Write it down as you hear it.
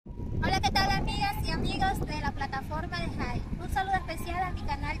amigos de la plataforma de Jai. Un saludo especial a mi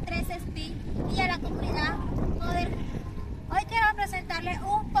canal 13 Speed y a la comunidad Modern. Hoy quiero presentarles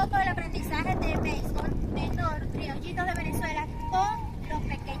un poco del aprendizaje de béisbol menor, criollitos de Venezuela, con los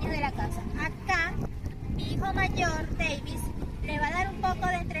pequeños de la casa. Acá, mi hijo mayor, Davis, le va a dar un poco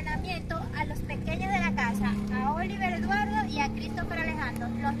de entrenamiento a los pequeños de la casa, a Oliver Eduardo y a Christopher Alejandro.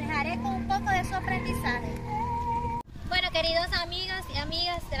 Los dejaré con un poco de su aprendizaje. Bueno, queridos amigos y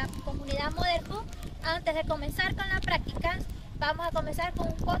amigas de la comunidad Modern, antes de comenzar con la práctica, vamos a comenzar con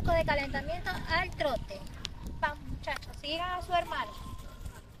un poco de calentamiento al trote. Vamos, muchachos, sigan a su hermano.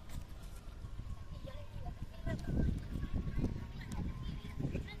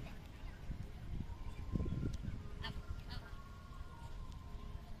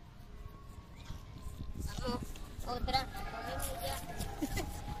 Otra.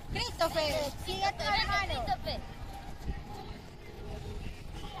 Christopher, sigue a tu hermano.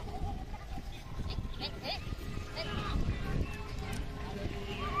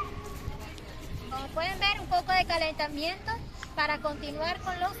 Como pueden ver, un poco de calentamiento para continuar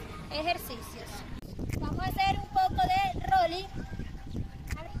con los ejercicios. Vamos a hacer un poco de rolling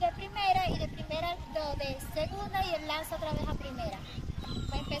de primera y de segunda y el lanza otra vez a primera.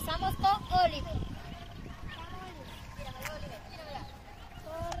 Pues empezamos con Oliver.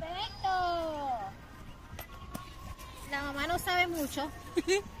 Correcto. La mamá no sabe mucho.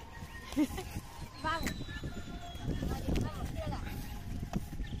 Vamos.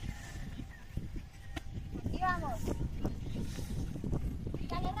 Vamos.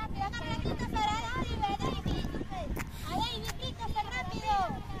 Dale rápido, dale Christopher, a Oliver, David. A David, Christopher, rápido.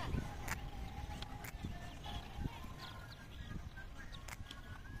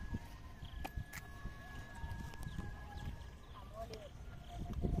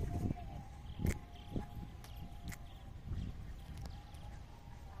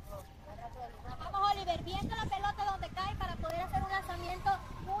 Vamos, Oliver, viendo la pelota donde cae para poder hacer un lanzamiento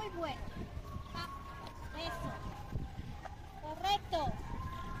muy bueno. Eso. Correcto.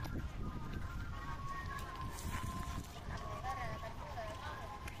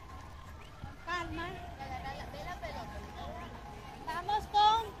 Con calma. Vamos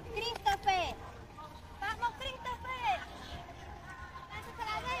con Christopher. Vamos, Christopher. Lánzate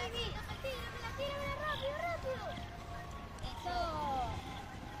la Baby. Tíramela rápido, rápido. Eso.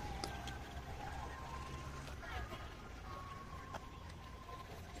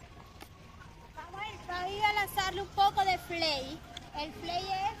 Voy a lanzarle un poco de flay. El flay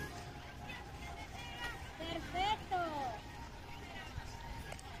es perfecto.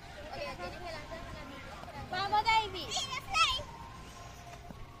 Vamos, David.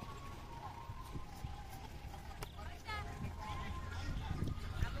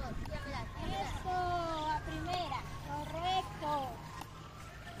 Eso, a primera. Correcto.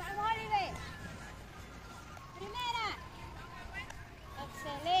 Vamos, Oliver. Primera.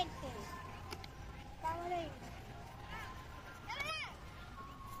 Excelente. Vamos, David.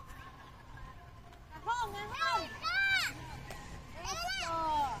 ¡Ajón, ajón! ¡Eso!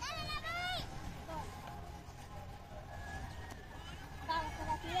 Vamos, por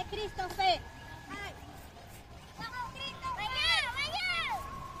aquí de Christopher. ¡Vamos, Christopher! ¡Vaya!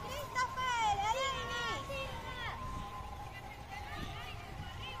 ¡Christopher! ¡Ahí!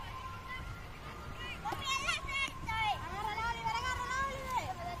 ¡Agárrala, Oliver! ¡Agárrala, Oliver!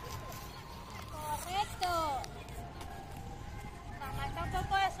 ¡Correcto! Mamá está un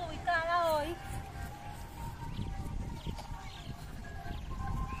poco desubicada hoy.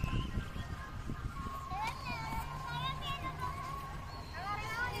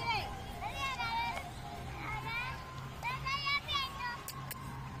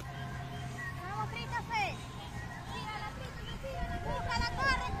 Vamos, Christopher. Tírala, Christopher. Búscala,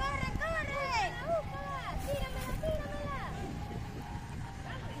 corre. Búscala. Tíramela.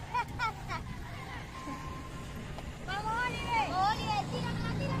 Vamos, Oliver. Oliver,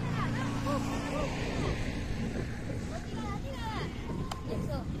 tíramela. Búscala. Tírala.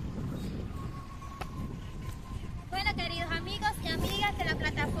 Eso. Bueno, queridos amigos y amigas de la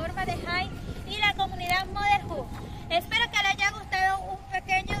plataforma de Jai y la comunidad Modern, espero que les haya gustado un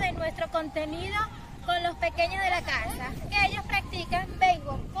pequeño de nuestro contenido con los pequeños de la casa, que ellos practican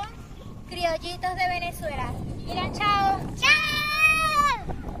béisbol con criollitos de Venezuela. Miren, chao.